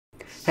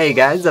Hey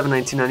guys,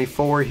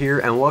 Evan1994 here,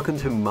 and welcome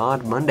to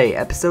Mod Monday,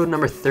 episode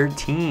number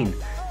 13.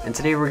 And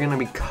today we're going to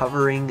be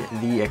covering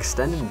the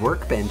extended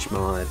Workbench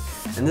mod.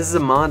 And this is a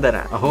mod that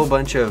a whole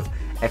bunch of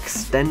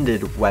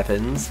extended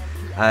weapons,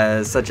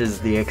 such as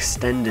the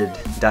extended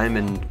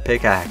diamond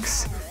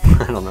pickaxe.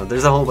 I don't know,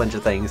 there's a whole bunch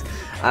of things.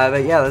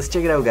 But yeah, let's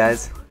check it out,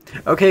 guys.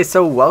 Okay,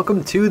 so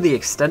welcome to the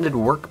extended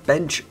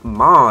Workbench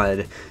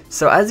mod.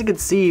 So as you can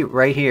see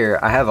right here,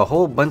 I have a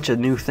whole bunch of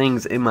new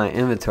things in my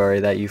inventory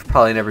that you've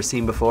probably never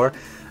seen before.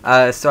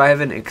 So I have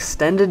an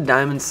extended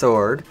diamond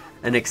sword,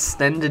 an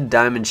extended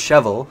diamond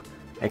shovel,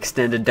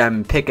 extended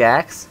diamond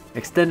pickaxe,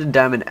 extended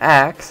diamond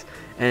axe,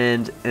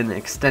 and an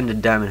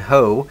extended diamond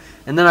hoe.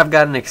 And then I've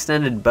got an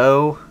extended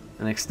bow,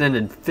 an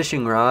extended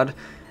fishing rod,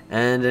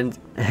 and an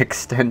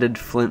extended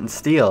flint and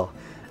steel.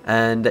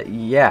 And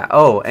yeah,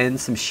 oh, and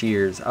some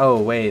shears.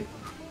 Oh wait,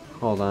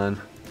 hold on,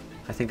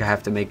 I think I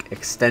have to make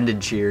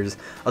extended shears.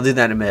 I'll do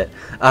that in a minute.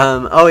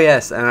 Oh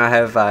yes, and I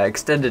have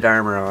extended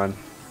armor on.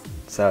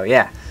 So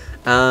yeah,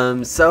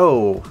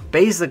 so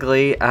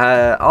basically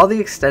all the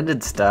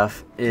extended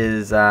stuff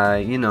is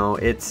you know,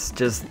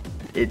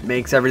 it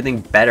makes everything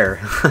better,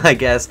 I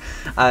guess.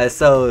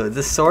 So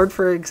the sword,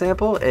 for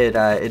example,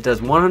 it does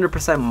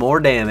 100% more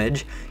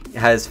damage,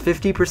 has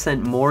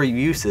 50% more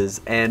uses,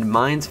 and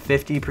mines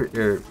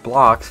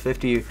blocks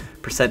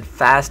 50%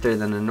 faster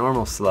than a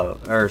normal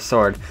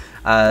sword.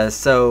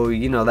 So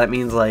you know, that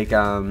means like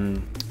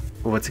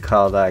what's it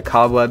called,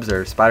 cobwebs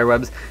or spider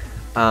webs.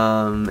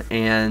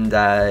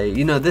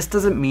 You know, this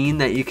doesn't mean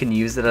that you can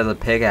use it as a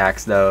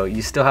pickaxe though.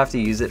 You still have to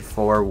use it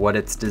for what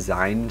it's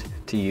designed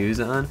to use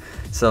on.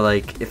 So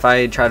like if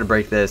I try to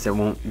break this, it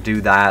won't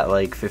do that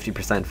like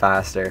 50%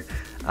 faster,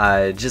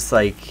 just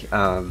like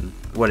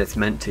what it's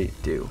meant to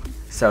do.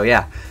 So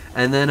yeah,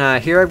 and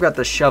then here I've got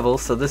the shovel.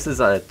 So this is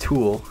a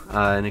tool,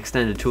 an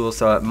extended tool,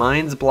 so it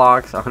mines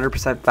blocks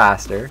 100%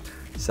 faster.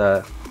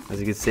 So as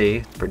you can see,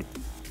 it's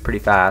pretty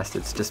fast.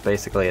 It's just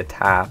basically a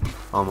tap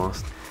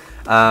almost.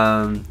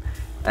 Yeah,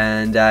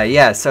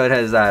 so it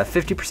has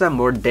 50%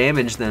 more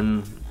damage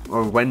than,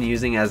 or when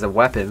using as a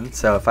weapon.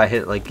 So if I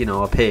hit, like, you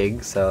know, a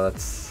pig, so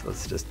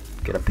let's just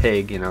get a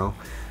pig, you know,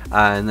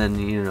 and then,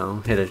 you know,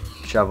 hit a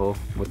shovel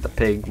with the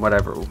pig,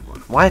 whatever.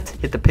 What?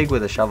 Hit the pig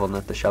with a shovel,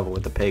 not the shovel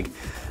with the pig.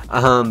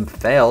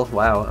 Fail.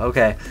 Wow.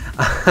 Okay.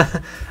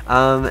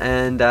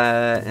 And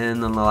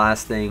then the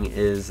last thing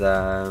is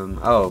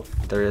oh,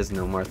 there is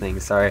no more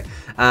things. Sorry.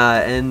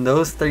 And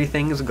those three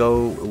things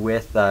go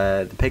with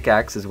the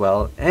pickaxe as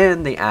well,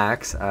 and the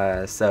axe.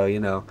 So you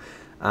know,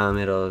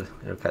 it'll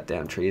cut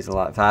down trees a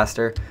lot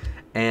faster.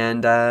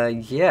 And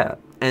yeah.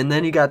 And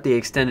then you got the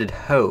extended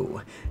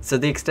hoe. So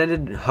the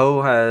extended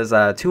hoe has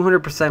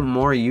 200%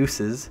 more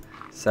uses.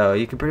 So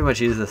you can pretty much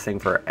use this thing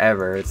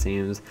forever, it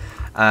seems.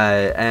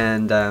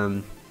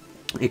 It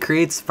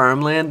creates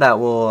farmland that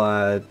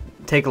will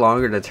take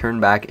longer to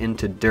turn back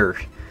into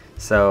dirt.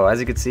 So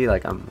as you can see,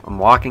 like I'm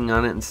walking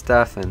on it and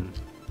stuff, and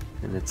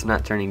it's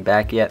not turning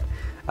back yet.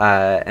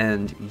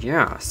 And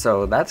yeah,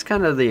 so that's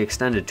kind of the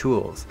extended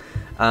tools.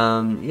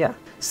 Yeah.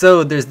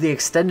 So there's the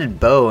extended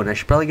bow, and I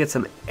should probably get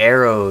some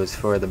arrows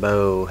for the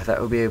bow.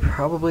 That would be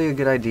probably a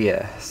good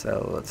idea.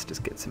 So let's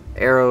just get some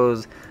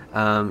arrows.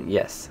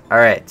 Yes.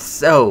 Alright,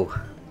 so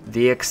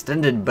the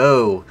extended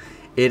bow,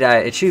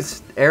 it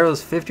shoots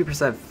arrows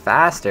 50%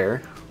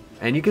 faster,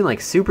 and you can like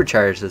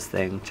supercharge this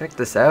thing. Check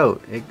this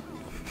out.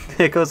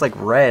 It goes like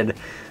red.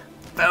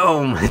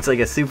 Boom! It's like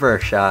a super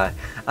shot.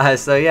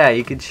 So yeah,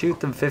 you can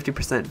shoot them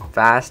 50%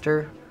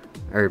 faster,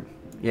 or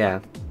yeah.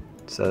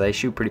 So they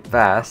shoot pretty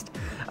fast,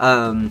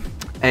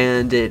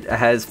 and it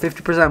has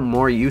 50%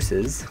 more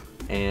uses,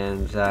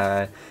 and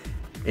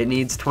it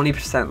needs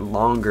 20%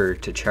 longer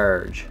to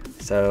charge.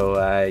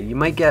 So you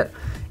might get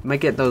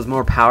those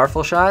more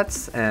powerful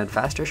shots and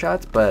faster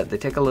shots, but they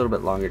take a little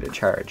bit longer to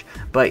charge.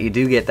 But you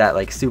do get that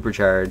like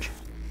supercharge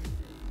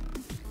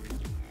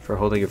for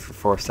holding it for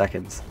 4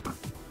 seconds.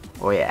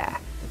 Oh yeah,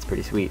 that's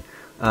pretty sweet.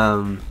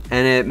 And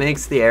it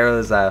makes the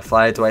arrows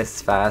fly twice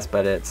as fast,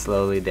 but it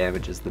slowly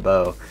damages the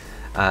bow.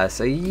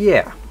 So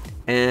yeah,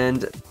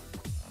 and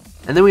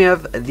then we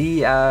have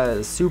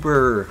the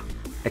super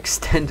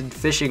extended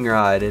fishing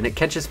rod, and it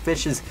catches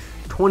fishes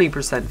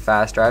 20%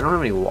 faster. I don't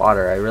have any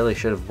water. I really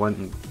should have went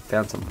and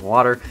found some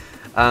water.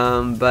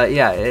 But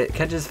yeah, it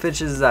catches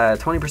fishes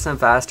 20%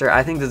 faster.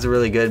 I think this is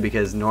really good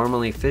because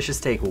normally fishes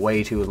take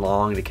way too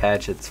long to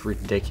catch. It's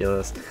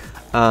ridiculous.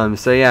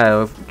 So yeah,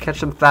 it'll catch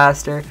them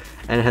faster,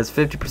 and it has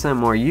 50%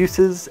 more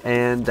uses,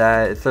 and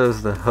it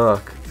throws the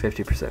hook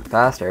 50%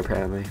 faster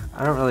apparently.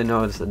 I don't really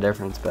notice the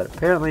difference, but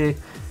apparently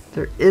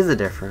there is a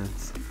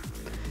difference.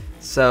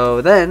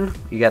 So then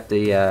you got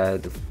the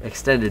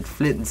extended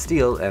flint and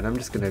steel, and I'm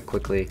just gonna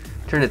quickly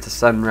turn it to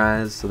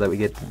sunrise so that we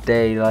get the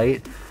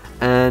daylight.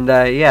 And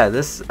yeah,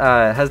 this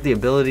has the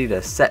ability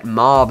to set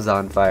mobs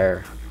on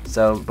fire.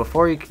 So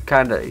before you could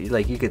kind of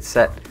like, you could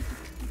set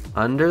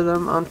under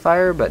them on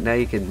fire, but now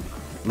you can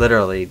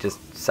literally just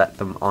set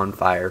them on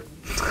fire.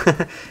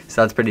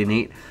 So that's pretty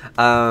neat.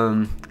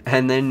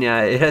 And then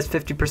it has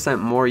 50%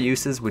 more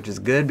uses, which is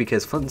good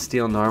because flint and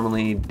steel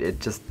normally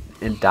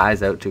it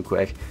dies out too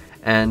quick.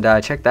 And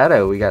check that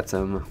out, we got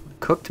some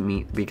cooked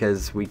meat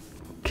because we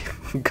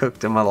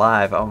cooked them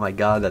alive. Oh my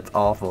god, that's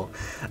awful.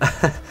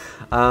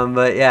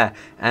 But yeah,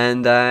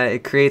 and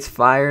it creates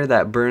fire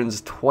that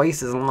burns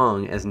twice as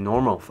long as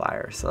normal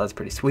fire, so that's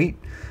pretty sweet.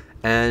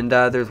 And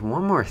there's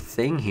one more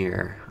thing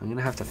here. I'm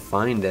gonna have to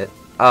find it.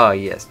 Oh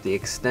yes, the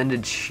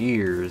extended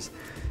shears.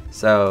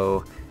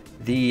 So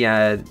the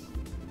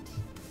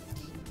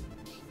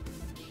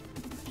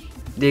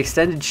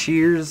extended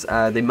shears,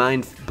 they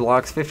mine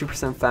blocks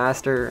 50%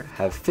 faster,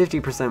 have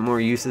 50% more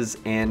uses,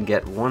 and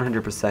get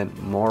 100%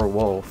 more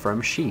wool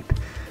from sheep.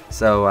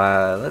 So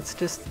let's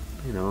just,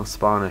 you know,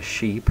 spawn a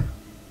sheep.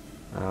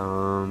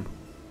 A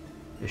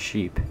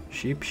sheep.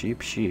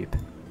 Sheep.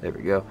 There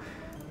we go.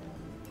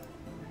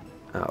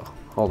 Oh,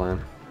 hold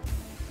on.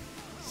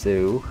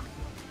 So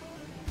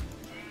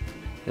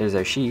there's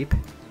our sheep.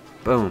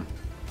 Boom.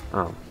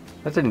 Oh,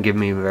 that didn't give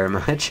me very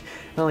much.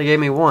 It only gave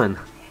me 1.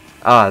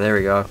 Ah, there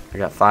we go. I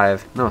got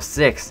 5. No,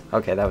 6.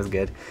 Okay, that was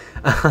good.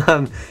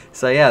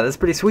 So yeah, that's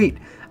pretty sweet.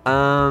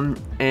 And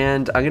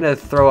I'm gonna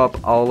throw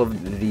up all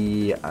of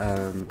the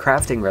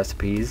crafting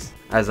recipes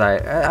as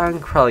I'm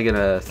probably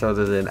gonna throw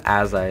those in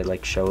as I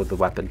like show the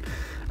weapon.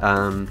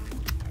 And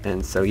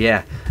so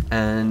yeah,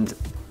 and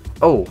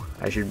oh,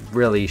 I should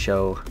really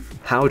show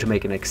how to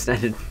make an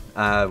extended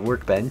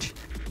workbench.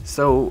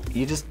 So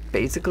you just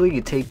basically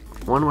you take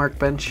one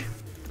workbench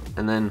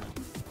and then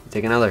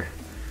take another,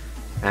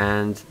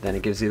 and then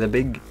it gives you the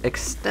big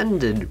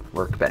extended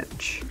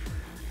workbench.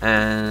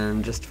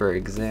 And just for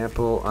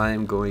example,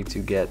 I'm going to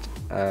get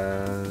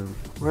where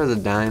are the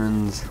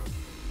diamonds?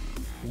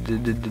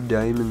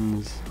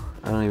 Diamonds.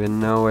 I don't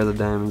even know where the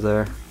diamonds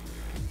are.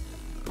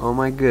 Oh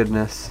my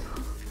goodness.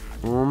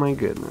 Oh my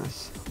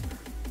goodness.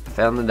 I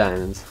found the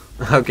diamonds.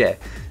 Okay,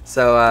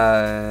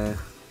 so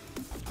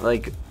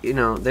like, you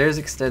know, there's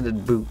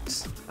extended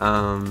boots.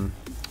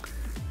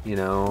 You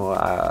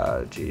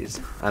know, geez,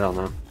 I don't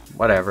know.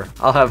 Whatever.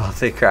 I'll have all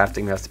the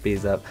crafting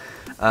recipes up.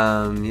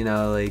 You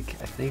know, like,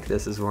 I think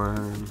this is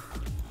one.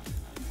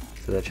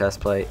 So the chest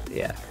plate,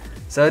 yeah.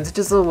 So it's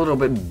just a little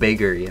bit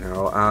bigger, you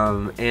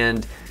know.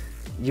 And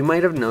you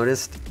might have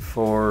noticed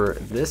for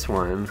this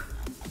one,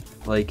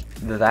 like,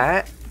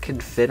 that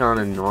could fit on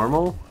a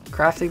normal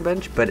crafting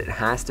bench, but it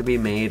has to be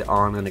made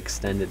on an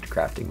extended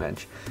crafting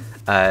bench.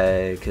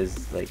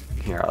 Because, like,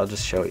 here, I'll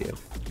just show you.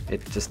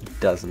 It just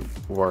doesn't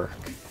work.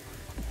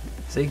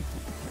 See?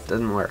 It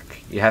doesn't work.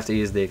 You have to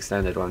use the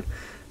extended one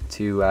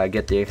to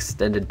get the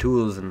extended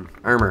tools and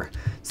armor.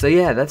 So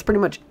yeah, that's pretty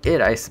much it,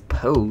 I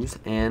suppose.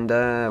 And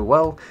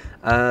well,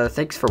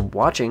 thanks for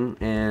watching,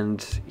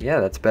 and yeah,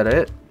 that's about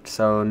it.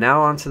 So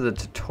now on to the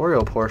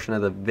tutorial portion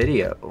of the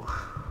video.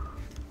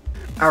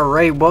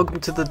 Alright, welcome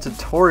to the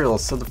tutorial.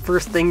 So the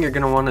first thing you're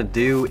going to want to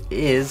do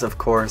is, of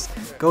course,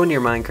 go into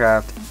your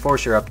Minecraft,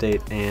 force your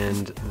update,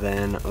 and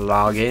then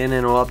log in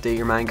and it'll update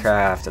your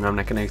Minecraft. And I'm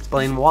not going to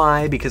explain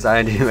why, because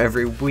I do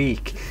every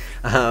week.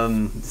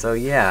 So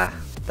yeah,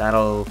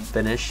 that'll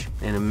finish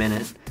in a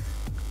minute.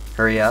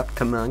 Hurry up,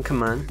 come on,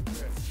 come on.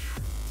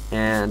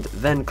 And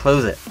then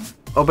close it.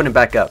 Open it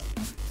back up.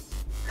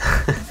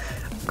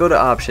 Go to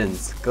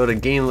options, go to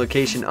game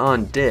location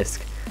on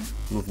disk.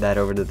 Move that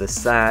over to the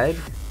side.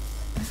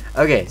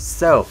 Okay,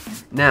 so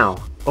now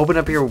open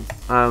up your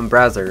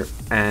browser,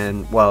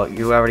 and well,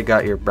 you already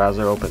got your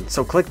browser open.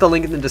 So click the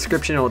link in the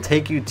description. It will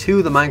take you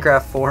to the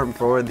Minecraft forum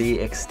for the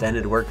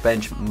extended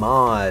workbench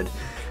mod.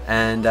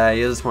 And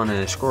you just want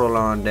to scroll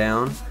on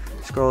down.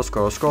 Scroll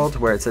to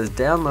where it says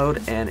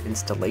download and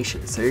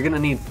installation. So you're going to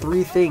need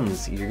 3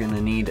 things. You're going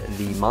to need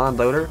the mod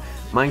loader,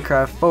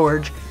 Minecraft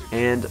Forge,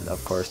 and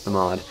of course the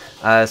mod.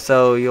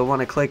 So you'll want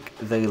to click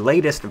the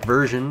latest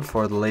version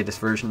for the latest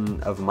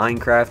version of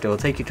Minecraft. It will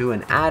take you to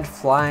an add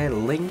fly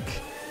link,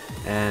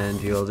 and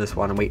you'll just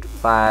want to wait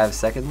 5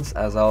 seconds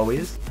as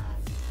always,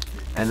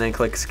 and then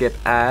click skip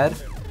ad,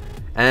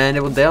 and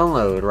it will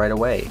download right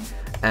away.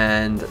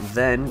 And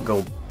then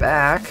go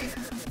back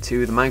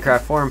to the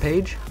Minecraft forum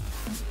page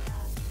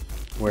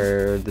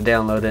where the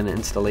download and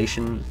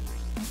installation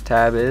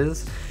tab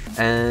is,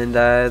 and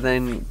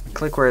then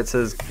click where it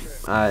says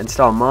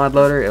install mod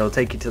loader. It'll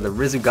take you to the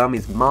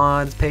Rizugami's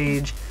mods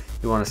page.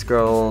 You want to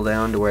scroll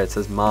down to where it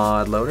says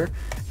mod loader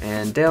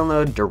and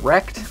download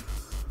direct,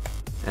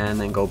 and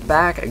then go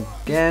back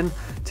again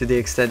to the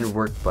extended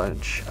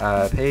workbench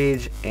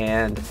page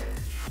and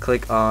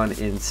click on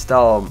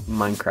install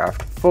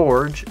Minecraft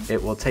Forge.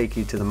 It will take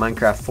you to the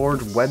Minecraft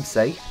Forge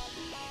website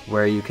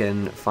where you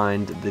can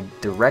find the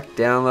direct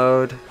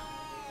download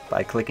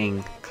by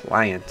clicking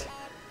client.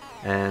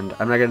 And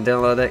I'm not going to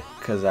download it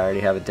because I already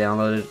have it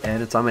downloaded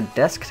and it's on my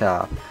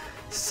desktop.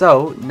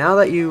 So now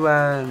that you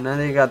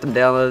got them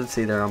downloaded,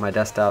 see they're on my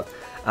desktop,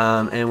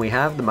 and we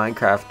have the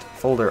Minecraft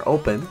folder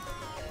open.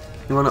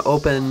 You want to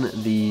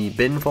open the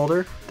bin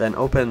folder, then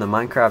open the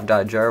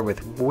Minecraft.jar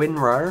with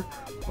WinRAR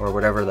or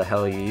whatever the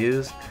hell you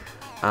use,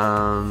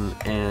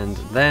 and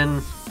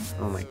then,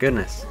 oh my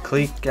goodness,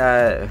 click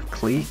on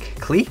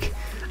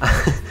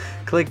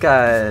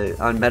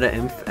meta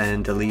inf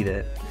and delete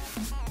it.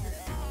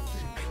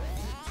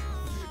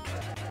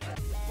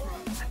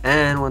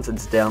 And once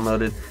it's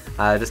downloaded,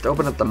 just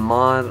open up the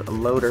mod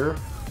loader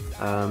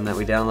that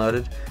we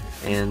downloaded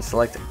and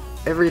select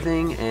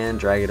everything and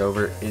drag it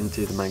over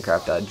into the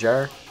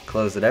Minecraft.jar.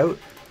 Close it out.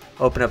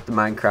 Open up the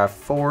Minecraft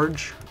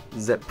Forge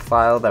zip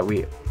file that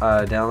we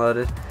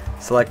downloaded.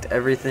 Select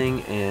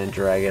everything and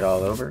drag it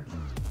all over.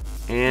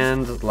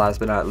 And last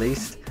but not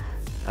least,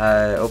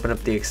 open up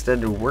the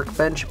extended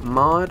Workbench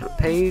Mod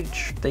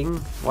page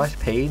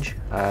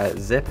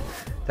zip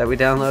that we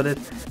downloaded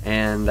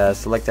and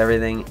select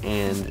everything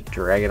and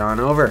drag it on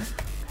over.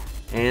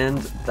 And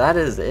that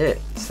is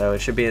it. So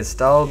it should be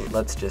installed.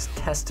 Let's just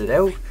test it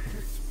out.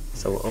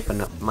 So we'll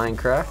open up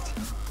Minecraft.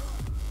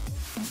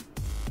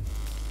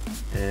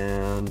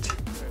 And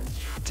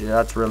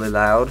that's really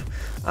loud.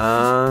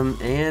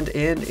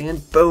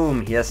 And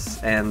boom,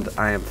 yes, and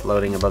I am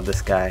floating above the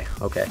sky.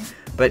 Okay,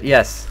 but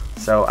yes,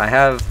 so I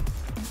have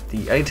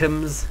the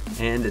items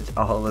and it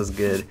all is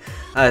good.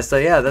 So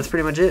yeah, that's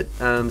pretty much it.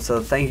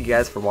 So thank you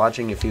guys for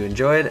watching. If you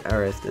enjoyed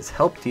or if this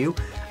helped you,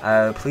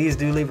 please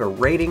do leave a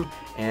rating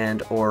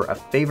and or a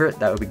favorite.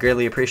 That would be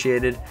greatly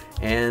appreciated.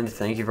 And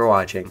thank you for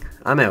watching.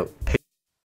 I'm out.